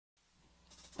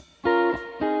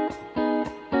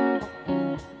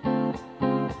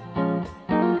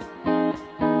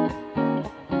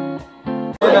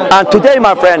And today,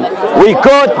 my friend, we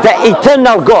got the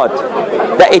eternal God.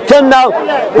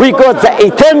 We got the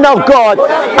eternal God,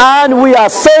 and we are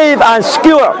safe and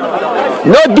secure.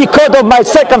 Not because of my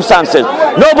circumstances,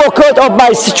 not because of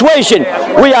my situation.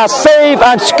 We are safe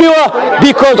and secure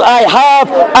because I have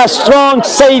a strong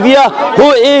Savior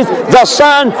who is the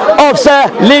Son of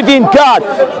the living God.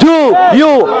 Do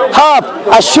you have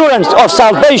assurance of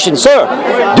salvation, sir?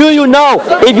 Do you know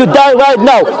if you die right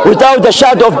now without the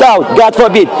shadow of doubt, God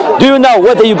forbid, do you know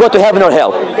whether you go to heaven or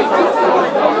hell?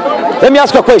 Let me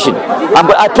ask you a question.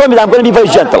 I promise I'm going to be very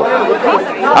gentle.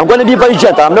 I'm going to be very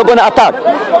gentle. I'm not going to attack.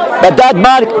 But that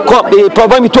man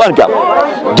provoked me to anger.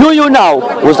 Do you know,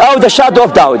 without the shadow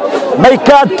of doubt, may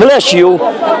God bless you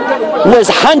with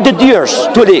 100 years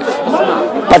to live.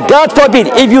 But God forbid,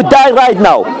 if you die right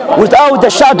now, without the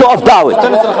shadow of doubt,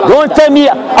 don't tell me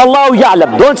Allahu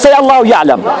Ya'lam. Don't say Allahu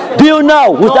Ya'lam. Do you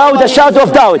know, without the shadow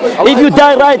of doubt, if you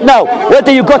die right now,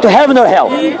 whether you go to heaven or hell?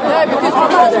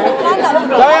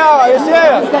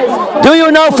 Do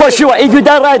you know for sure, if you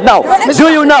die right now? Do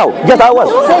you know? Yes, I was.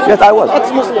 Yes, I was.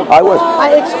 Ex Muslim. I was.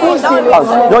 I exposed him.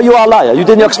 No, you are a liar. You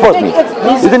didn't expose me.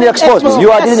 You didn't expose me.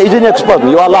 You didn't expose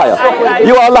me. You are a liar.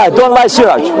 You are a liar. Don't lie,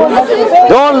 Siraj.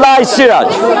 Don't lie,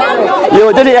 Siraj.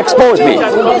 You didn't expose me.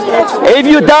 If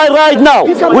you die right now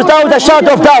without a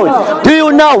shadow of doubt, do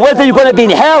you know whether you're going to be in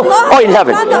hell or in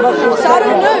heaven?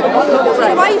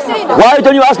 Why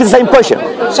don't you ask me the same question?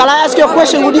 Shall I ask you a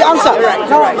question? Would you answer?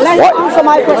 Let him answer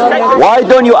my question. Why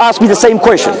don't you ask me the same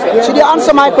question? Should you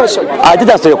answer my question? I did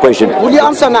answer your question. Will you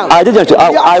answer now? I didn't.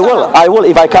 I will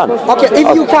if I can. Okay,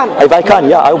 if you can. If I can,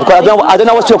 yeah. Because I don't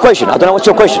know what's your question. I don't know what's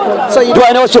your question. So you do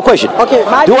I know what's your question? Okay.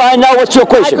 Do I know what's your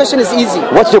question? My question is easy.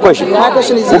 What's your question? My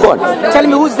question is easy. Go on. Tell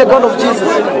me, who's the God of Jesus?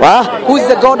 Huh? Who is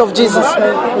the God of Jesus?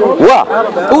 What?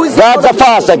 Who is God the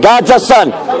Father, God the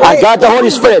Son, and God the Holy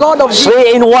Spirit.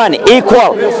 3 in 1,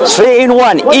 equal. 3 in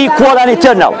 1, equal and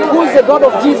eternal. Who is the God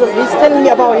of Jesus? He's telling me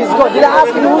about his God. Did I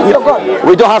ask him who is your God?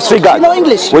 We don't have 3 gods. You know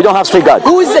English? We don't have 3 gods.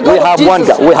 Who is the God of Jesus? One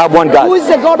God. We have one God. Who is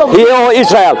the God of Jesus? Hear, O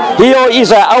Israel. Hear, O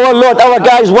Israel. Our Lord, our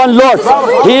God is one Lord.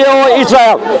 Hear, O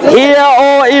Israel. Hear,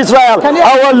 O Israel.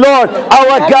 Our Lord,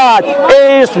 our God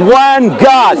is one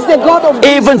God. Who is the God of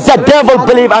Jesus? Even the devil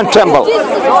believe and tremble.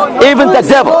 Even the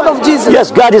devil. God of Jesus?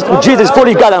 Yes, God is Jesus is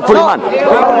fully God and fully man.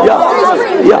 Yeah.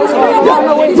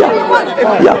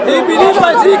 He believes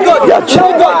God.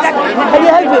 Can you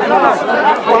help me?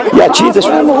 Yeah, Jesus.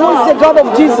 Who is the God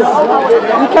of Jesus?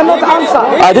 You cannot answer.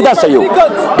 I did answer you.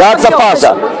 God the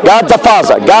Father, God the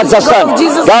Father, God the Son,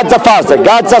 God the Father,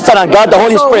 God the Son, and God the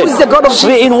Holy Spirit.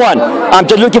 3 in 1. I'm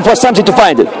just looking for something to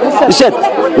find it. He said,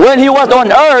 when he was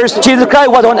on earth, Jesus Christ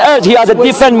was on earth, he has a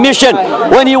different mission.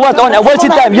 When he was on where's the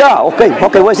time? Yeah,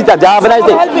 okay, where's the time? Have a nice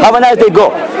day. Have a nice day,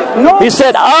 go. He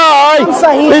said,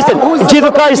 listen, Jesus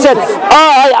Christ said,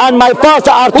 I and my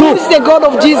Father are 2. Who is the God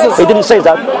of Jesus? He didn't say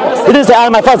that. He didn't say I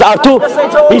and my Father are 2.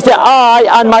 He said, I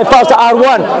and my Father are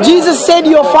 1. Jesus said,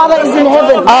 your Father is in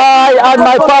heaven. I and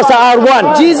my Father are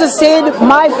 1. Jesus said,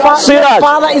 my Father is in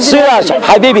heaven. Siraj,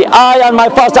 Habibi, I and my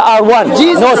Father are 1.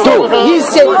 Jesus no 2. He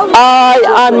said,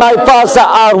 I and my Father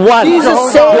are 1.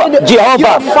 Jesus said,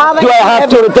 Jehovah, do I have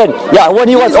to return? Yeah, when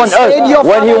he was on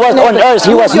earth,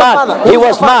 he was man. He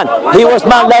was man. He was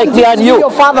man like me and you.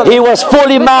 He was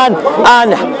fully man,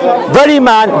 very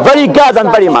God and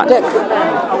very man.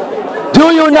 Do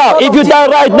you know, if you die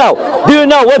right now, do you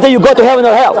know whether you go to heaven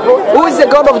or hell? Who is the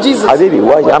God of Jesus? Habibi,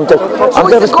 why? I'm just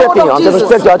respecting you. I'm just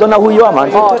respecting you. I don't know who you are, man.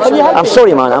 I'm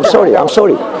sorry, man. I'm sorry. We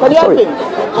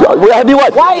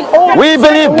what? We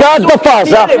believe God the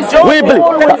Father. We believe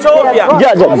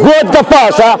God the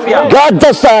Father, God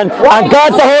the Son, and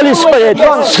God the Holy Spirit.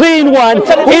 3 in 1,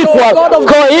 equal,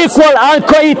 co-equal, and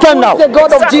co-eternal. The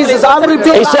God of Jesus. I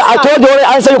told you already.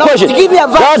 Answer your question.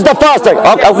 God the Father.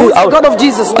 God of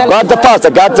Jesus. God the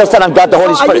Father, God the Son, and God the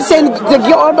Holy Spirit. Are you saying the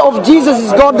God of Jesus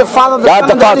is God the Father, God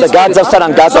the Father, God the Son,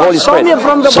 and God the Holy Spirit? Show me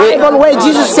from the Bible where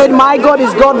Jesus said, my God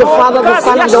is God the Father, the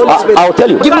Son, and the Holy Spirit. I'll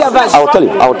tell you. Give me a verse. I'll tell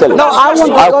you. No, I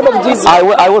want the God of Jesus. I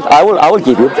will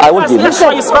give you. I will give you.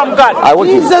 Listen, from God. I will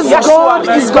give you. Jesus God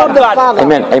is God the Father.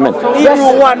 Amen. He is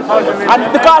one.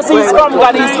 And because he is from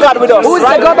God, he is God with us. Who is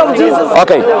the God of Jesus?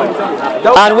 Okay.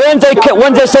 And when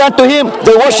they say unto him,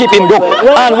 they worship him. Look.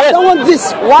 And when, I don't want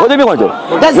this. What do you want to do?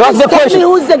 Does You ask the question.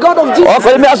 Who is the God of Jesus?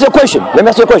 Okay, let me ask you a question.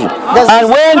 And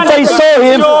when they saw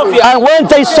him, and when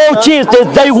they saw Jesus,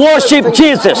 they worship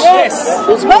Jesus. Yes.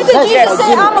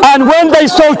 And when they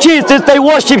saw Jesus, they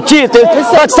worship Jesus,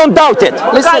 but some doubted.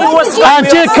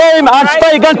 Until came and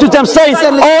spake unto them, saying,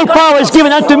 all power is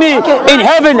given unto me in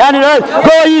heaven and in earth.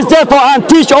 Go ye therefore and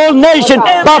teach all nations,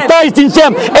 baptizing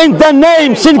them in the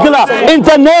name singular, in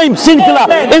the name singular,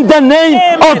 in the name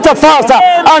of the Father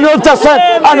and of the Son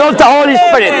and of the Holy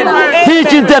Spirit,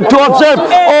 teaching them to observe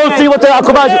all things what I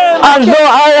command you. And lo,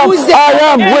 I am with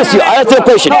you. I answer your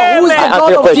question.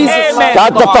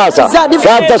 God the Father,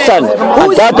 God the Son,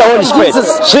 and God the Holy Spirit,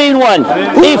 3 in 1,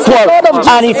 equal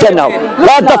and eternal.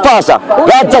 God the Father,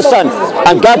 God the Son,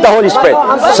 and God the Holy Spirit,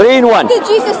 3 in 1. Did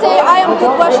Jesus say, I am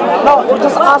good worshiper? No,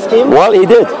 just ask him. Well, he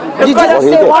did. Did Jesus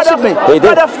say worship me? He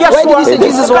did. Where did he say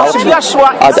Jesus worship me?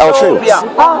 I'll show you.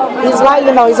 He's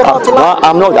lying now. He's about to lie.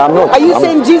 No, I'm not. Are you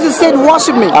saying Jesus said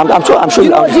worship me? I'm sure. You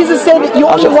know Jesus said you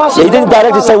only worship. He didn't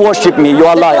directly say worship me. You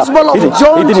are a liar. The Gospel of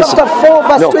John chapter 4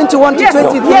 verse 21 to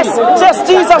 23. Yes,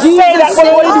 Jesus said that.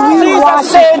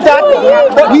 Jesus said that.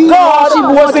 But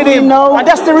God was in him, and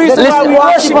that's the reason why we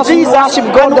worship Jesus.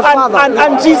 God the Father.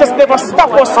 And Jesus never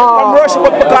stopped us from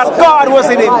worshiping because God was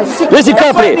in him. Listen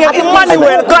carefully.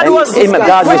 Emmanuel, God was with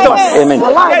us. Amen.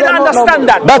 They don't understand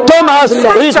that. But Thomas,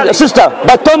 sister,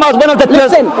 one of the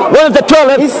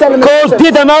 12 called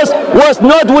Didymus, was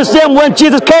not with them when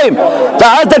Jesus came. The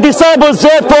other disciples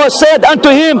therefore said unto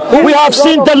him, we have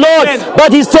seen the Lord.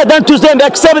 But he said unto them,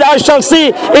 except I shall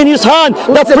see in his hand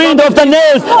the print of the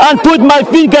nails, and put my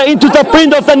finger into the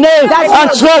print of the nails,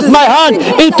 and thrust my hand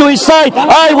into his side,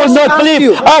 I will not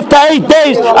believe. After 8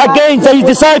 days again his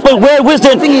disciples were with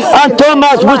him, and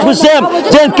Thomas was with them.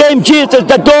 Then came Jesus,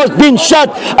 the doors being shut,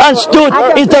 and stood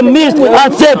in the midst,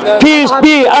 and said, peace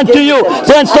be unto you.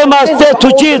 Then Thomas said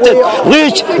to Jesus,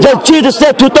 Jesus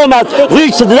said to Thomas,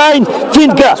 reach thine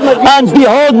finger, and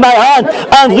behold my hand,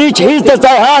 and reach his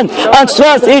thy hand, and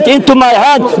thrust it into my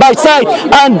hand by side,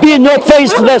 and be not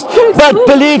faithless, but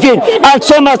believing. And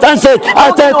Thomas answered,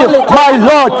 I said, my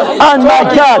Lord and my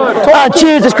God. And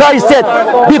Jesus Christ said,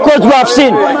 because you have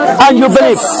sinned and you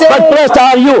believe, but blessed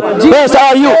are you who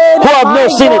have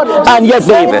not seen it and yet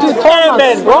believe it.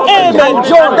 Amen. Amen.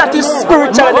 John, that is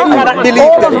spiritual. They cannot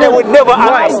believe them. They would never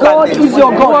understand. God is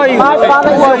your God. My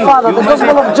Father is your Father. The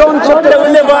Gospel of John chapter 3. They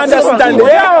will never understand it.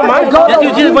 Yeah, man.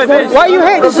 Why you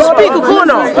hate? This is speak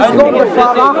corner.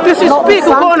 This is speak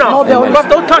corner. But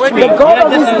don't touch me.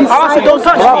 Don't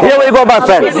touch me. Here we go, my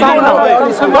friend.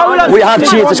 We have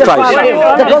Jesus Christ.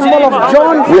 The Gospel of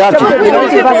John. We have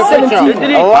verse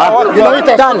 17.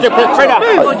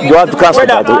 You have to cancel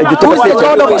that. You took a picture.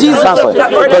 Cancel it.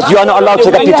 Because you are not allowed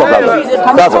to take a picture,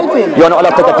 brother. You are not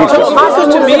allowed to take a picture.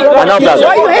 I know, brother.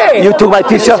 You took my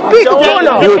picture.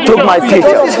 You took my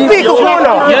picture.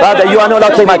 Brother, you are not allowed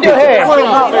to take my picture.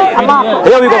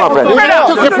 Here we go, my friend.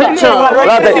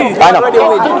 Brother, I know.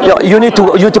 You need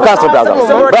to cancel, brother.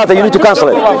 Brother, you need to cancel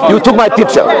it. You took my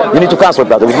picture. You need to cancel it,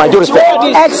 brother. With my due respect.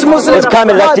 Ex Musli. It's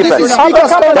coming like different.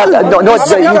 No,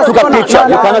 you took a picture.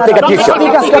 You cannot take a picture.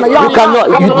 You cannot.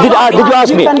 Did you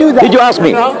ask me? Did you ask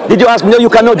me? Did you ask me? No, you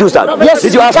cannot do that. Yes,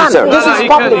 did you ask me, sir? This is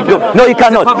public. No, you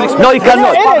cannot. No, you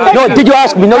cannot. No, did you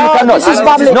ask me? No, you cannot. This is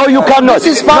public. No, you cannot.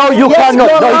 No, you cannot.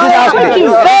 No, you didn't ask me.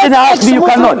 You didn't ask me. You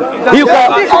cannot. You can.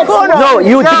 No,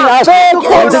 you didn't ask me.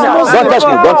 Don't touch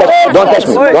me. Don't touch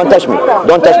me. Don't touch me.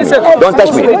 Don't touch me. Don't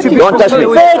touch me. Don't touch me.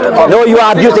 No, you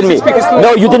are abusing me.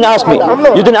 No, you didn't ask me.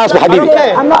 You didn't ask me, Habibi.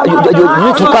 You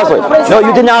need to cancel it. No,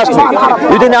 you didn't ask me.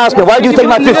 You didn't ask me. Why do you take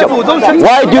my picture?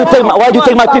 Why do you take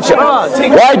my picture?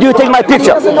 Why do you take my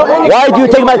picture? Why do you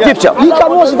take my picture? You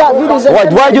can watch that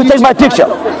video. Why do you take my picture?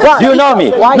 Do you know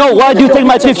me? No, why do you take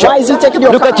my picture? Why is he taking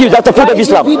your Look at you, that's the fruit of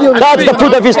Islam. That's the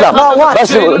fruit of Islam.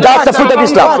 That's the fruit of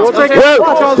Islam.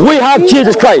 Well, we have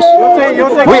Jesus Christ.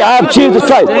 We have Jesus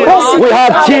Christ. We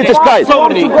have Jesus Christ,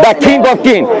 the King of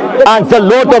Kings and the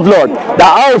Lord of Lords, the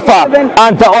Alpha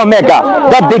and the Omega,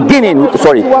 the beginning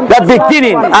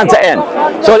and the end.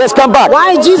 So let's come back.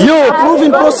 Why Jesus is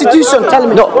approving prostitution? Tell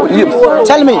me. No,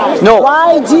 tell me. No.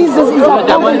 Why Jesus is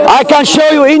approving? I can show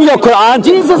you in your Quran.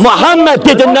 Muhammad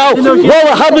didn't know what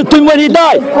will happen to him when he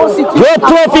died. Your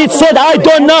prophet said, I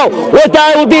don't know whether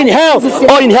I will be in hell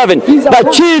or in heaven.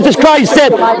 But Jesus Christ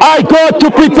said, I go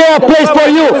to prepare a place for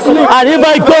you. And if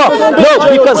I go, no,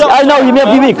 because I know he may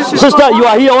be weak. Sister, you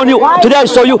are here only today I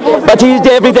saw you, but he is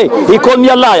there every day. He called me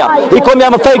a liar. He called me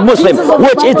I'm a fake Muslim,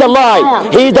 which is a lie.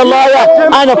 He is a liar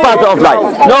and a father of lies.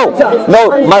 No,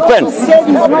 my friend.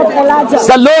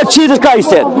 The Lord Jesus Christ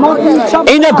said,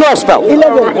 in the gospel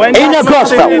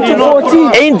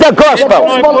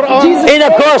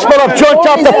of John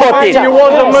chapter 14,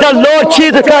 the Lord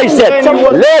Jesus Christ said,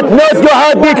 let no let your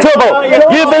heart be troubled.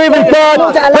 You believe in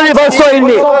God, believe also in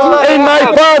me. In my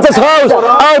Father's house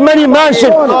are many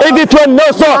mansions. If it were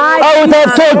not so, I would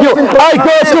have told you, I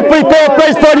go to prepare a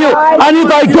place for you. And if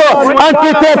I go and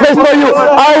prepare a place for you,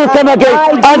 I will come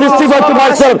again and receive unto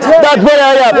myself that where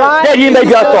I am, that ye may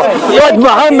be also. But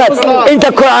Muhammad in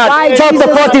the Quran, chapter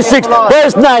 46,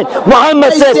 verse 9,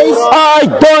 Muhammad says, I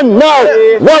don't know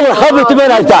what will happen to me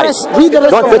when I die.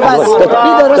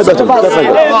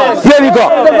 Here we go.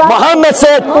 Muhammad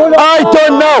said, I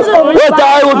don't know whether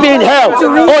I will be in hell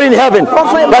or in heaven.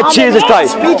 But Jesus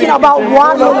Christ,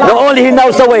 not only He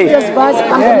knows the way,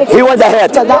 He went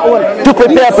ahead to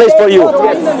prepare a place for you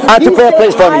and to prepare a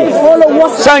place for me.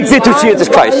 Thanks be to Jesus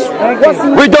Christ.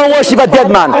 We don't worship a dead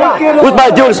man, with my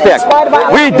due respect.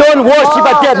 We don't worship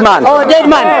a dead man.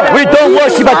 We don't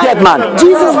worship a dead man.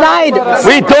 Jesus died.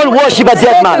 We don't worship a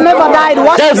dead man. Never died.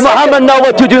 Does Muhammad know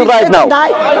what to do right now?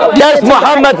 Does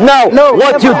Muhammad know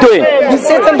what you're doing?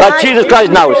 But Jesus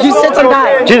Christ knows.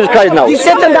 Jesus Christ knows.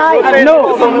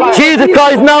 No. Jesus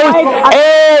Christ knows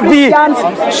every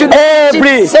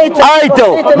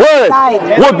idol word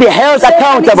will be held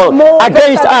accountable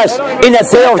against us in a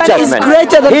day of judgment.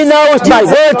 He knows my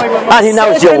word and He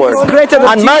knows your word.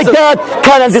 And my God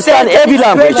can understand every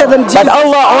language. But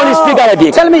Allah only speaks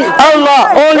Arabic.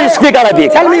 Allah only speaks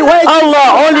Arabic.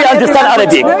 Allah only understands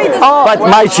Arabic. But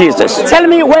my Jesus. Tell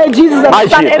me where Jesus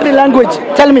understands every language.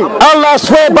 Tell me. Allah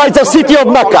swear by the city of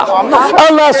Mecca.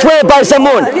 Allah swear by the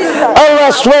moon.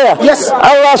 Allah swear. Yes.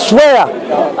 Allah swear.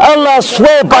 Allah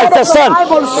swear by the sun.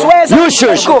 You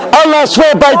shush. Allah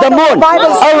swear by the moon.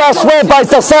 Allah swear by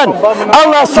the sun.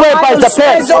 Allah swear by the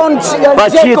pen.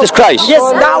 But Jesus Christ. Yes,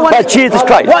 that one. But Jesus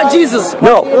Christ. What Jesus?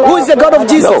 No. Who is the God of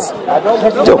Jesus?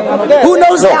 No. Who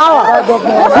knows the hour?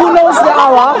 Who knows the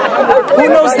hour? Who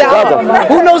knows the hour?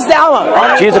 Who knows the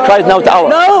hour? Jesus Christ knows the hour.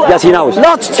 No. Yes, He knows.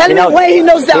 Not. Tell me where He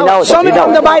knows the hour. Show me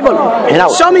from the Bible. He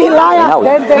knows. Show me liar.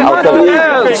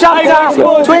 Matthew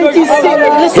chapter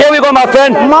 26. Here we go, my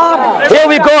friend. Mark. Here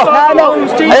we go.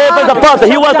 The Father,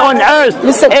 He was on earth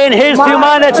in His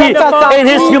humanity. In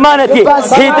His humanity,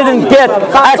 He didn't get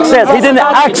access. He didn't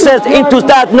access into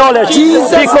that knowledge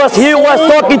because He was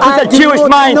talking to the Jewish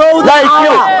mind, like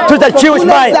you, to the Jewish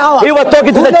mind. He was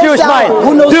talking to the Jewish mind.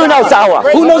 Do you know the hour?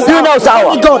 Do you know the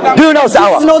hour? Do you know the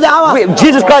hour?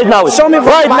 Jesus Christ knows.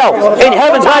 Right now, in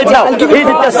heaven, right now, He did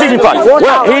the signify.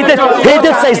 Well, He did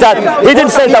say that. He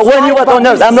didn't say that when He was on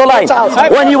earth. I'm not lying.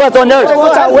 When He was on earth,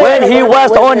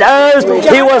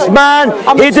 He was man.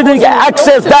 He didn't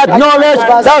access that knowledge.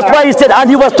 That's why He said, and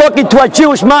He was talking to a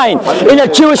Jewish mind in a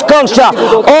Jewish culture.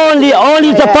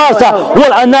 Only the pastor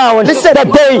will announce the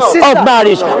day of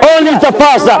marriage. Only the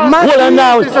pastor will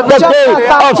announce the day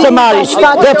of the marriage.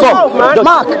 Therefore,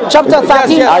 Mark chapter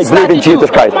 13. I believe in Jesus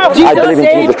Christ. I believe in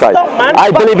Jesus Christ.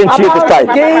 I believe in Jesus Christ.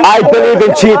 I believe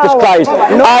in Jesus Christ.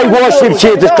 I worship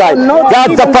Jesus Christ.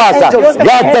 God the Father,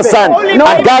 God the Son,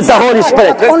 and God the Holy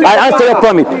Spirit. I answer it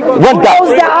from me. One God.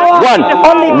 One.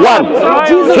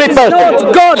 Three persons.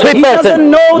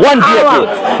 One deity.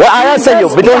 Well, I answer you.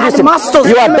 But don't listen.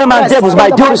 You are dumb and deaf with my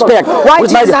due respect.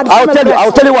 I'll tell you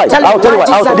why. I'll tell you why.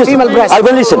 I'm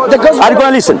going to listen. Are you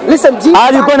going to listen?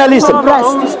 Are you going to listen?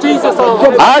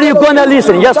 Are you going to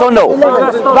listen? Yes or no?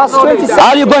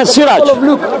 Are you going to Siraj?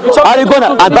 Are you going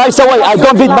to? And by the way, I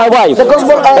don't beat my wife.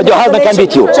 But your husband can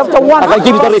beat you. I can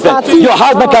give you the reference. Your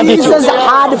husband can beat you.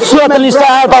 Certainly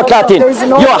say about Latin.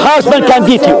 Your husband can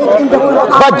beat you.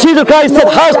 But Jesus Christ said,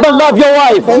 husband, love your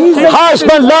wife.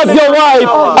 Husband, love your wife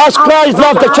as Christ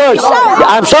loved the church.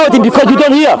 I'm shouting because you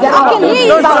don't hear.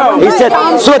 He said,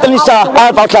 Surah Al-Nisa,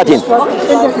 about Latin.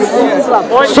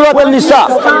 Surah Al-Nisa,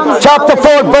 chapter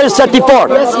 4, verse 34.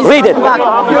 Read it.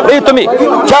 Read to me.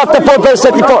 Chapter 4, verse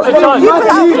 34. I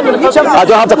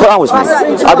don't have the Quran with me.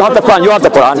 I don't have the Quran. You have the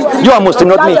Quran. You are Muslim,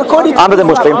 not me. I'm not a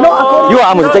Muslim. You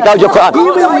are Muslim. Take out your Quran.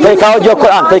 Take out your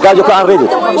Quran. Take out your Quran and read it.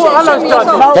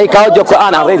 Take out your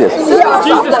Quran and read it.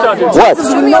 What?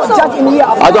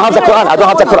 I don't have the Quran. I don't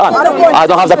have the Quran. I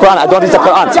don't have the Quran. I don't read the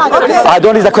Quran. I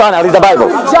don't read the Quran. I read the Bible.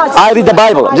 I read the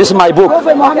Bible. This is my book.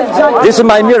 This is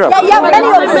my mirror.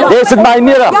 This is my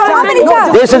mirror.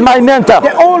 This is my mentor.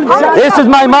 This is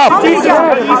my mouth.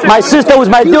 My sister, with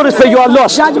my due respect, you are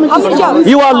lost.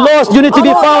 You are lost. You need to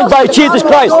be found by Jesus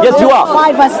Christ. Yes, you are.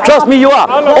 Trust me, you are.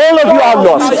 All of you are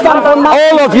lost.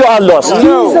 All of you are lost.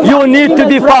 You need to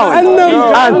be found.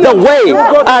 And the way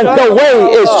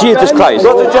is Jesus Christ.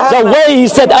 The way, He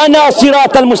said, Ana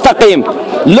Sirat al-Mustaqim.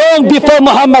 Long before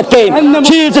Muhammad came,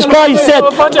 Jesus Christ said,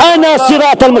 Ana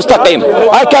Sirat al-Mustaqim.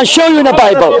 I can show you in the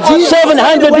Bible.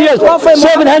 700 years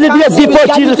before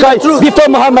Jesus Christ, before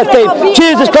Muhammad came,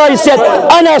 Jesus Christ said,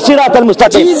 Ana Sirat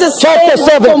al-Mustaqim. Chapter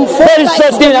 7, verse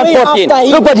 13 and 14.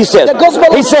 Look what he says.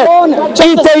 He said,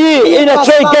 enter ye in a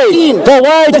straight gate, for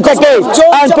wide is the gate,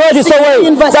 and broad is the way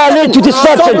that leads to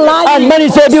destruction, and many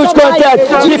is the which go into it,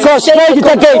 because straight is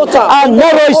the gate, and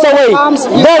narrow is the way,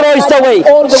 narrow is the way,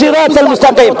 Siraj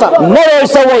al-Mustaqim, narrow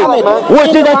is the way,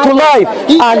 which leads to life,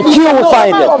 and few will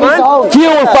find it. Few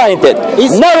will find it.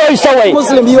 Narrow is the way,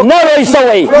 narrow is the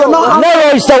way,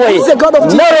 narrow is the way,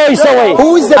 narrow is the way,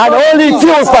 and only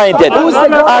few will find it,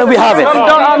 and we have it.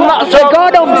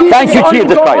 Thank you,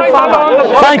 Jesus Christ.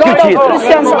 Thank you,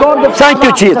 Jesus. Thank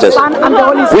you, Jesus.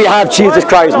 We have Jesus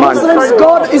Christ, man.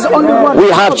 We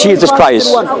have Jesus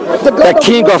Christ, the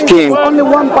King of Kings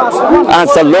and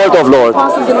the Lord of Lords,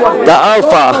 the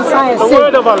Alpha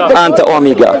and the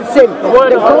Omega.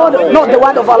 Not the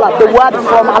word of Allah, the word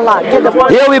from Allah.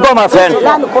 Here we go, my friend.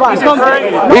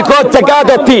 We got the God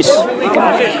of peace.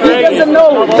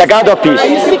 The God of peace. Are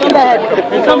you sick in the head?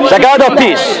 The God of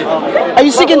peace. Are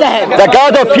you sick in the head? The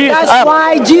God of peace. That's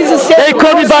why Jesus said, they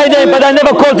call me by name, but I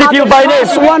never called you by name.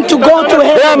 Want to go to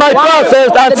heaven. They are my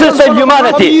brothers and sisters in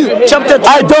humanity.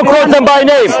 I don't call them by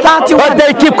name, but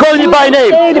they keep calling me by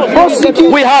name.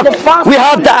 We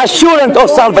have the assurance of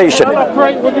salvation.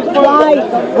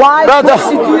 Why brother,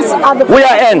 we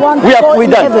are in. We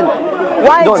done.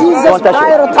 Why Jesus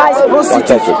prioritized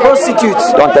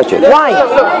prostitutes? Don't touch it. Why?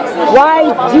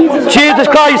 Why Jesus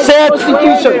Christ said,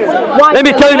 prostitution? Why? Let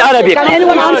me tell you in Arabic. Can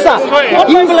anyone answer? Let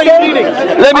me tell you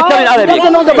in Arabic. He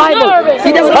doesn't know the Bible.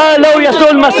 He doesn't know. قال له يسوع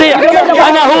المسيح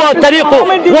أنا هو الطريق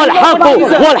والحق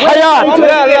والحياة.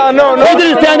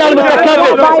 إدرس أنا المتكبر.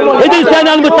 إدرس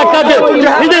أنا المتكبر.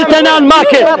 إدرس أنا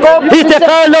الماكر.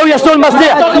 قال له يسوع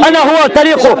المسيح أنا هو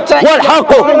الطريق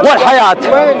والحق والحياة.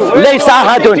 ليس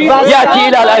أحد يأتي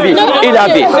إلى الأب إلى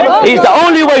أبي. He is the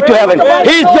only way to heaven.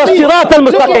 He is your Siraj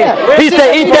al-Mustaqim. He said,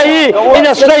 enter ye in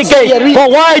a straight gate, for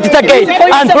wide is the gate,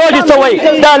 and broad is the way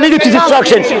that leads to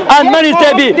destruction, and many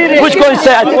there be which go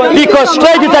inside, because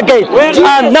straight is the gate,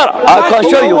 and narrow. I can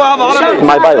show you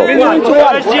my Bible.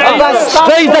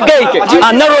 Straight is the gate,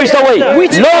 and narrow is the way.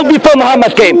 Long before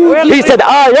Muhammad came, he said,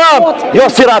 I am your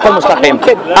Siraj al-Mustaqim,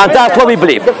 and that's what we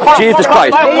believe. Jesus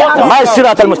Christ, my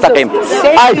Siraj al-Mustaqim.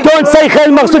 I don't say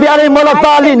khayr maghsubi alayhim wa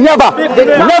la-dhalin, never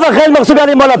khayr maghsubi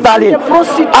alayhim wa la-dhalin.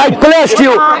 I bless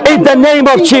you in the name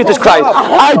of Jesus Christ.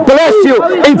 I bless you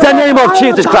in the name of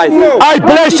Jesus Christ. I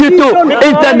bless you too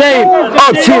in the name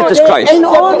of Jesus Christ. In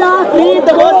order for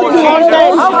the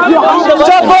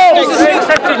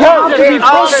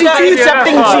prostitutes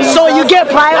accepting Jesus. So you get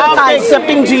prioritized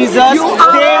accepting Jesus. They will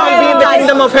be in the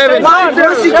kingdom of heaven. Why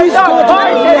prostitutes go to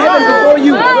heaven before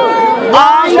you?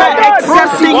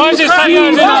 Accepting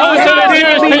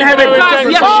Jesus in heaven.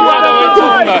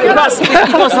 Because he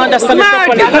doesn't understand it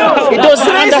properly. He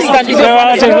doesn't understand it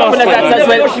properly as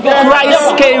well. Christ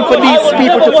came for these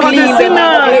people to clean them.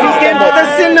 He came for the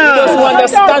sinners. He doesn't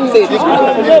understand it.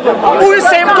 Who is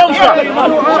him come from?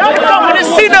 Come for the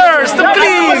sinners to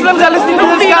clean. Muslims are listening to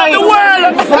this guy. The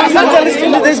world. Muslims are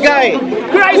listening to this guy.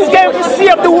 Christ came to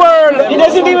save the world. He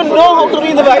doesn't even know how to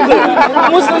read the Bible.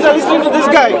 Muslims are listening to this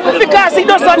guy. Because he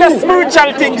doesn't understand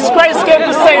spiritual things. Christ came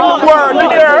to save the world, the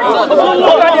earth. The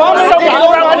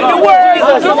world,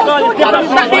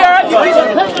 not the earth.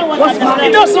 He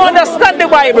doesn't understand the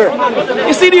Bible.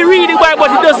 You see, he read the Bible,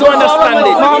 but he doesn't understand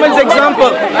it. Muhammad's example,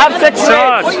 have sex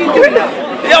slaves.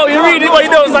 Yo, you read it, but he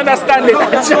doesn't understand it.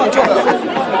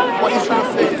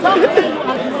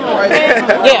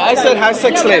 Yeah, I said have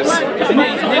sex slaves.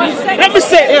 Let me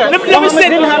say, let me say,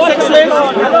 didn't have sex slaves.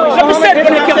 Let me say,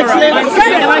 didn't have sex slaves.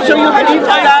 Can I show you hadith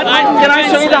on that? Can I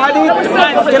show you the hadith?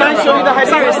 Can I show you the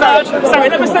hadith? Sorry,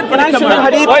 let me say, can I show you the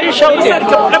hadith? Why are you showing it?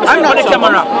 Let me say for the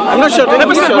camera. I'm not sure. Let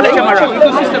me say for the camera.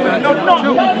 No.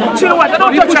 You know what? I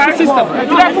don't touch her. Did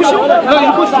I push you? No,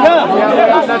 you pushed her.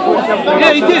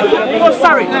 Yeah, he did. Oh,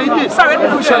 sorry. Yeah, he did. Sorry,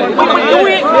 let me push her.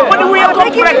 But the way you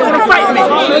come like you want to fight me.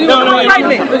 No, fight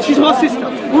me. She's my sister.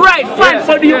 Right, fine.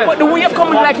 So the way you're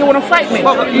coming like you want to fight me.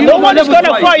 No one is going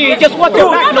to fight you. Just what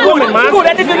you're back the woman, man. Good,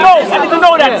 I didn't know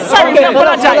that. Sorry, I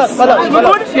apologize. You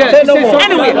good? Yeah.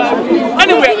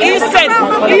 Anyway, he said.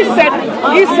 It's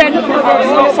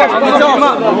off.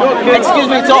 Excuse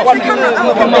me, it's off.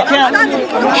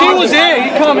 She was here.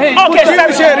 You come here. Okay,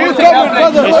 sorry. It's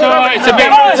alright. It's a bit.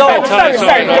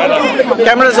 Sorry.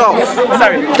 Camera's off.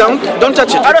 Sorry. Don't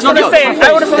touch it. It's not yours.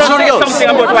 I want to say something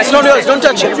about what. It's not yours. Don't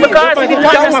touch it. Because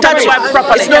don't touch it.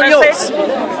 It's not yours.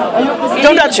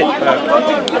 Don't touch it.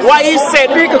 Why he said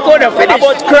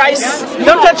about Christ?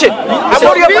 Don't touch it.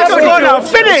 About your Bible.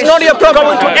 it's not your problem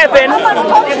going to heaven.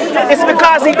 It's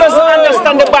because he doesn't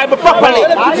understand the Bible properly.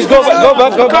 Just go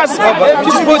back.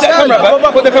 Just put the camera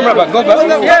back. Put the camera back. Go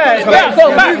back. Yeah, go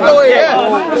back.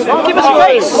 Give us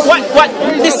grace. What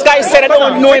this guy said, I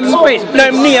don't know him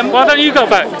name. Why don't you go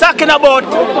back? Talking about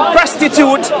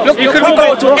prostitute, You can we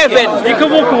go to heaven. You can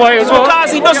walk away as well.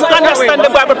 Because he doesn't understand the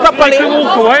Bible properly. You can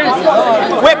walk away.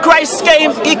 Where Christ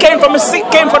came, he came for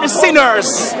the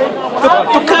sinners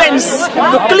to cleanse,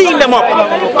 to clean them up.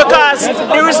 Because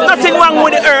there is nothing wrong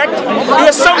with the earth, there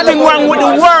is something wrong with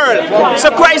the world.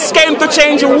 So Christ came to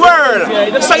change the world.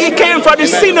 So he came for the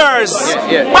sinners,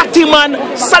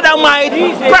 Batiman, Sodomite,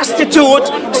 prostitute.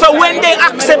 So when they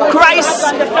accept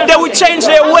Christ, they will change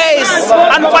their ways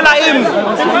and follow him.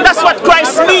 That's what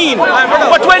Christ means.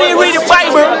 But when he read the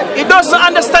Bible, he doesn't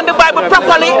understand the Bible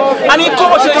properly and he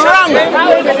quotes it wrong.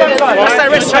 That's the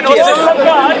rest of it.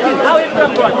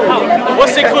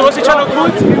 What's he trying to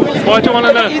quote? Why do you want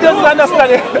to know? He doesn't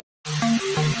understand it.